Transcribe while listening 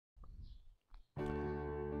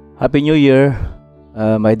Happy New Year,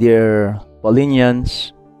 my dear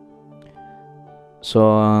Paulinians. So,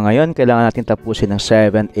 ngayon, kailangan natin tapusin ng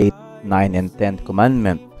 7, 8, 9, and 10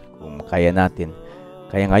 commandment kung kaya natin.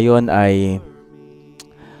 Kaya ngayon ay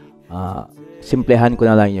simplehan ko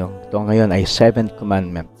na lang yung ito ngayon ay 7th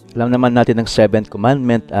commandment. Alam naman natin ang 7th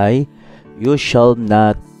commandment ay you shall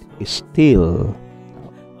not steal.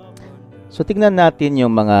 So, tignan natin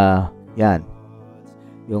yung mga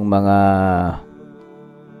yung mga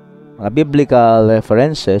biblical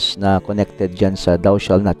references na connected dyan sa thou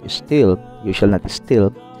shall not steal, you shall not steal.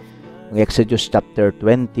 Exodus chapter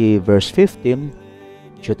 20 verse 15,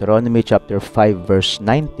 Deuteronomy chapter 5 verse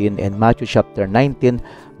 19, and Matthew chapter 19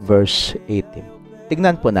 verse 18.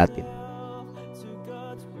 Tignan po natin.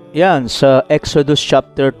 Yan, sa Exodus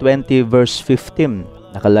chapter 20 verse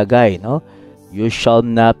 15, nakalagay, no? You shall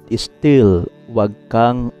not steal, wag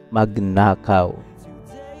kang magnakaw.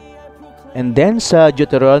 And then sa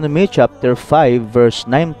Deuteronomy chapter 5 verse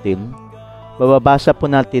 19, bababasa po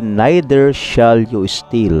natin, neither shall you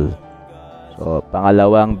steal. So,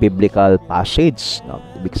 pangalawang biblical passage, no?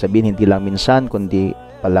 Ibig sabihin, hindi lang minsan, kundi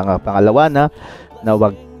pangalawa na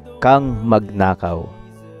wag kang magnakaw.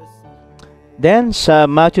 Then, sa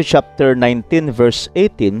Matthew chapter 19 verse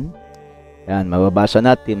 18, yan, mababasa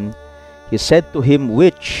natin, he said to him,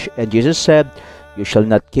 which, and Jesus said, you shall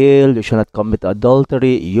not kill, you shall not commit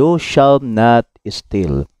adultery, you shall not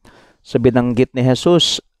steal. So, binanggit ni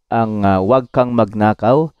Jesus ang wag kang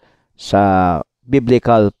magnakaw sa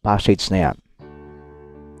biblical passage na yan.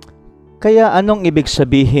 Kaya anong ibig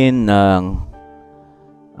sabihin ng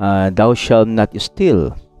thou shall not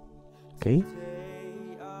steal? Okay?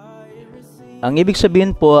 Ang ibig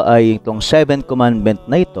sabihin po ay itong 7th commandment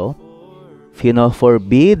na ito,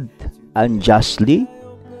 forbid unjustly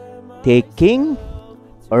taking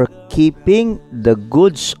or keeping the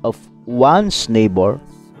goods of one's neighbor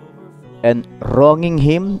and wronging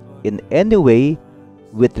him in any way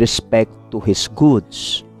with respect to his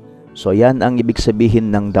goods. So yan ang ibig sabihin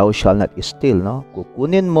ng thou shall not steal, no?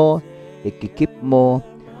 Kukunin mo, ikikip mo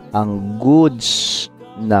ang goods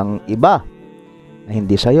ng iba na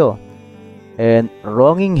hindi sa'yo, and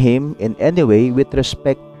wronging him in any way with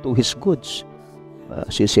respect to his goods.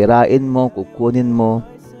 Sisirain mo, kukunin mo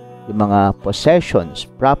yung mga possessions,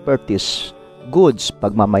 properties, goods,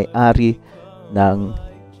 pagmamay-ari ng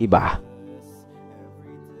iba.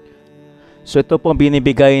 So ito pong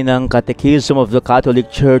binibigay ng Catechism of the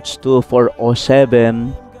Catholic Church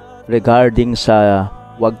 2407 regarding sa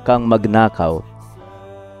wag kang magnakaw.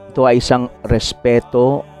 Ito ay isang respect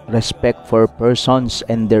for persons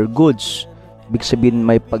and their goods. Ibig sabihin,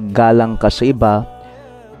 may paggalang ka sa iba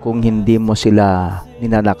kung hindi mo sila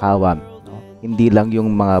ninanakawan. Hindi lang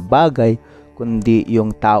yung mga bagay, kundi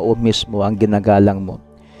yung tao mismo ang ginagalang mo.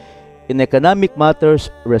 In economic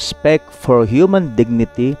matters, respect for human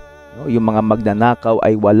dignity, yung mga magnanakaw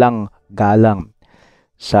ay walang galang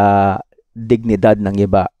sa dignidad ng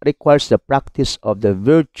iba, requires the practice of the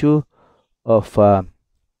virtue of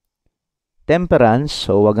temperance.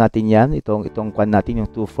 So wag natin yan, itong kwan natin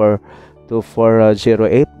yung 2408,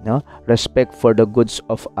 no? Respect for the goods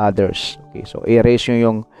of others. Okay, so erase nyo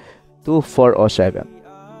yung 2407.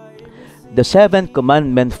 The 7th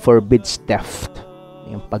commandment forbids theft,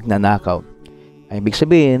 yung pagnanakaw. Ang ibig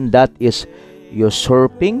sabihin, that is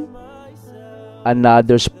usurping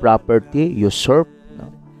another's property, usurp, no?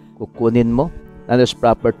 Kukunin mo another's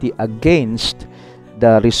property against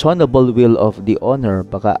the reasonable will of the owner,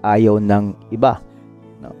 baka ayaw ng iba.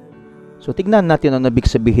 So, tignan natin ang ibig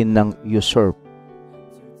sabihin ng usurp.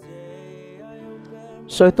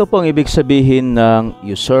 So, ito pong ibig sabihin ng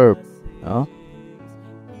usurp. No?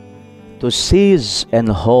 To seize and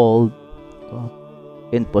hold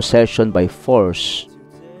in possession by force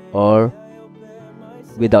or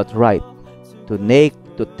without right. To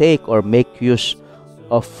take or make use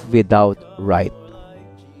of without right.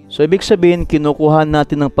 So, ibig sabihin, kinukuha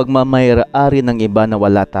natin ng pagmamayari ng iba na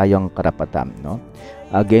wala tayong karapatan, no?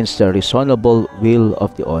 Against the reasonable will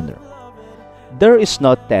of the owner. There is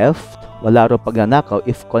no theft, wala ro pagnanakaw,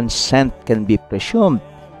 if consent can be presumed.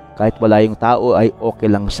 Kahit wala yung tao ay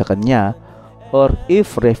okay lang sa kanya. Or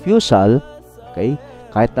if refusal, okay,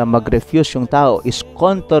 kahit na mag-refuse yung tao is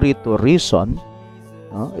contrary to reason,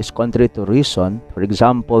 no? Is contrary to reason. For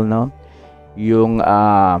example, no, yung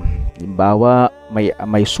halimbawa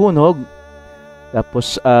may sunog,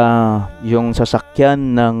 tapos yung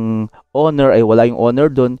sasakyan ng owner ay wala yung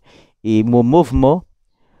owner doon, i-move mo,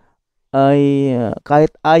 ay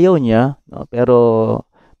kahit ayaw niya, no, pero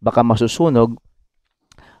baka masusunog,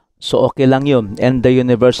 so okay lang yun. And the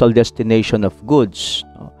universal destination of goods,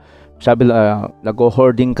 no? Sabi,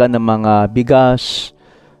 nag-hoarding ka ng mga bigas,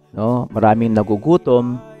 no? Maraming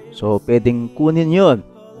nagugutom, so pwedeng kunin 'yon,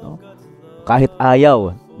 no? Kahit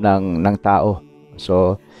ayaw ng tao.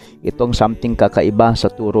 So itong something kakaiba sa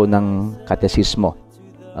turo ng katesismo.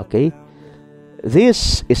 Okay?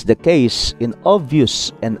 This is the case in obvious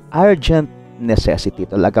and urgent necessity.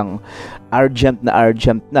 Talagang urgent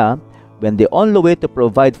na when the only way to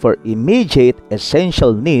provide for immediate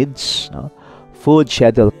essential needs, no, food,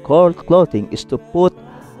 shelter, clothing, is to put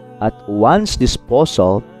at one's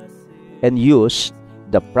disposal and use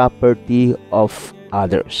the property of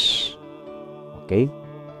others. Okay?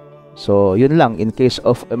 So, yun lang. In case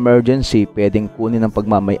of emergency, pwedeng kunin ang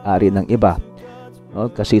pagmamay-ari ng iba.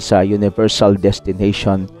 No? Kasi sa universal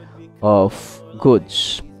destination of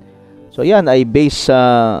goods. So, yan ay based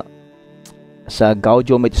sa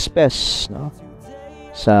Gaudium et Spes, no?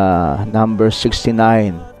 Sa number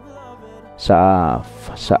 69 sa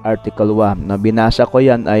article 1 na binasa ko.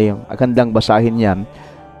 Yan ay magandang basahin yan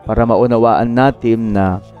para maunawaan natin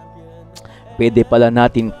na pwede pala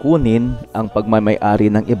natin kunin ang pagmamay-ari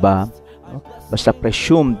ng iba, no? Basta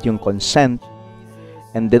presumed yung consent,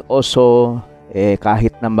 and then also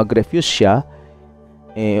kahit na mag-refuse siya,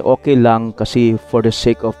 okay lang kasi for the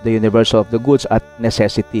sake of the universal of the goods at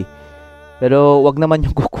necessity. Pero wag naman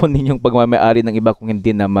yung kukunin yung pagmamay-ari ng iba kung hindi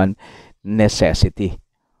naman necessity.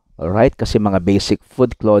 Alright? Kasi mga basic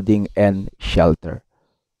food, clothing, and shelter.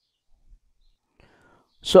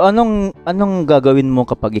 So anong gagawin mo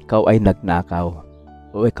kapag ikaw ay nagnakaw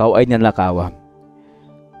o ikaw ay nanakawan?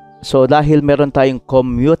 So dahil meron tayong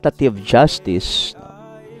commutative justice,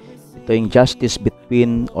 ito yung justice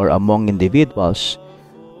between or among individuals,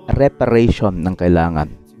 reparation ng kailangan.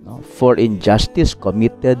 No? For injustice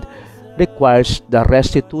committed requires the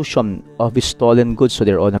restitution of stolen goods to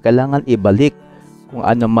their owner. Kailangan ibalik kung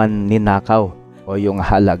ano man ninakaw o yung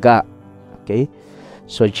halaga. Okay?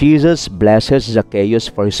 So Jesus blesses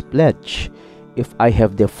Zacchaeus for his pledge. If I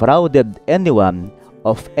have defrauded anyone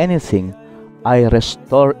of anything, I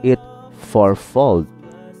restore it fourfold.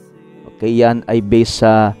 Okay, yan ay based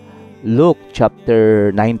sa Luke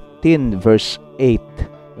chapter 19 verse 8.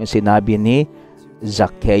 Yung sinabi ni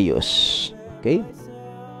Zacchaeus. Okay?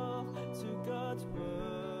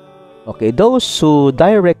 Okay, those who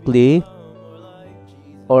directly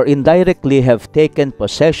or indirectly have taken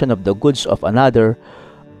possession of the goods of another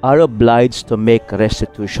are obliged to make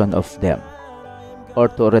restitution of them, or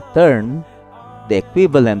to return the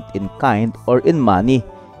equivalent in kind or in money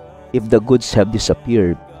if the goods have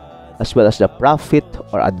disappeared, as well as the profit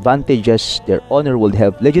or advantages their owner would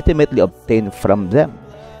have legitimately obtained from them.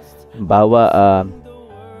 Halimbawa,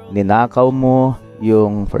 ninakaw mo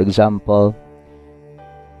yung, for example,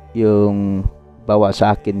 yung bawa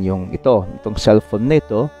sa akin yung itong cellphone na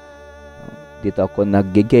ito. Dito ako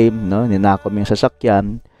nag-game, no? Ninakaw mo yung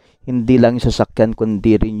sasakyan. Hindi lang yung sasakyan,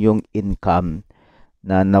 kundi rin yung income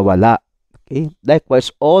na nawala. Okay?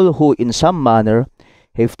 Likewise, all who in some manner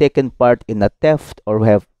have taken part in a theft or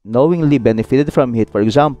have knowingly benefited from it, for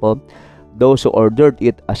example, those who ordered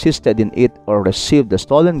it, assisted in it, or received the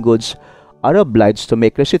stolen goods, are obliged to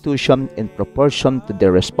make restitution in proportion to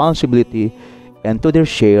their responsibility and to their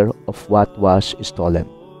share of what was stolen.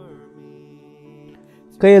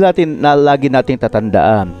 Kaya lagi nating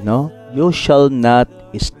tatandaan, no? You shall not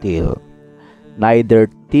steal.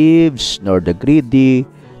 Neither thieves, nor the greedy,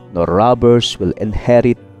 nor robbers will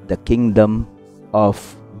inherit the kingdom of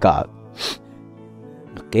God.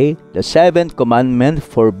 Okay? The seventh commandment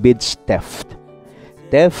forbids theft.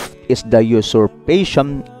 Theft is the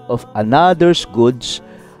usurpation of another's goods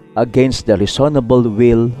against the reasonable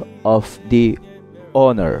will of the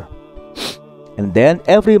owner. And then,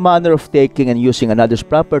 every manner of taking and using another's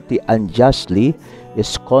property unjustly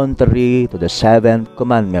is contrary to the seventh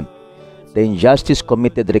commandment. The injustice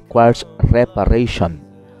committed requires reparation.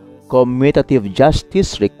 Commutative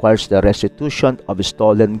justice requires the restitution of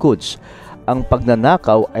stolen goods. Ang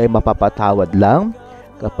pagnanakaw ay mapapatawad lang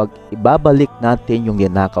kapag ibabalik natin yung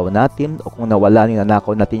ninakaw natin, o kung nawala ni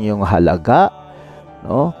nanakaw natin yung halaga,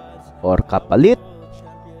 no, or kapalit,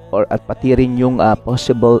 or at pati rin yung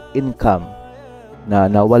possible income na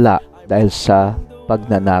nawala dahil sa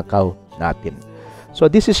pagnanakaw natin. So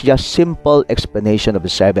this is just simple explanation of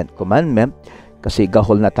the seventh commandment, kasi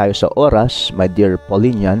gahol na tayo sa oras, my dear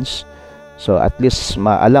Paulinians. So at least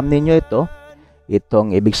maalam ninyo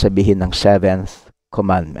itong ibig sabihin ng seventh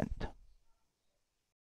commandment.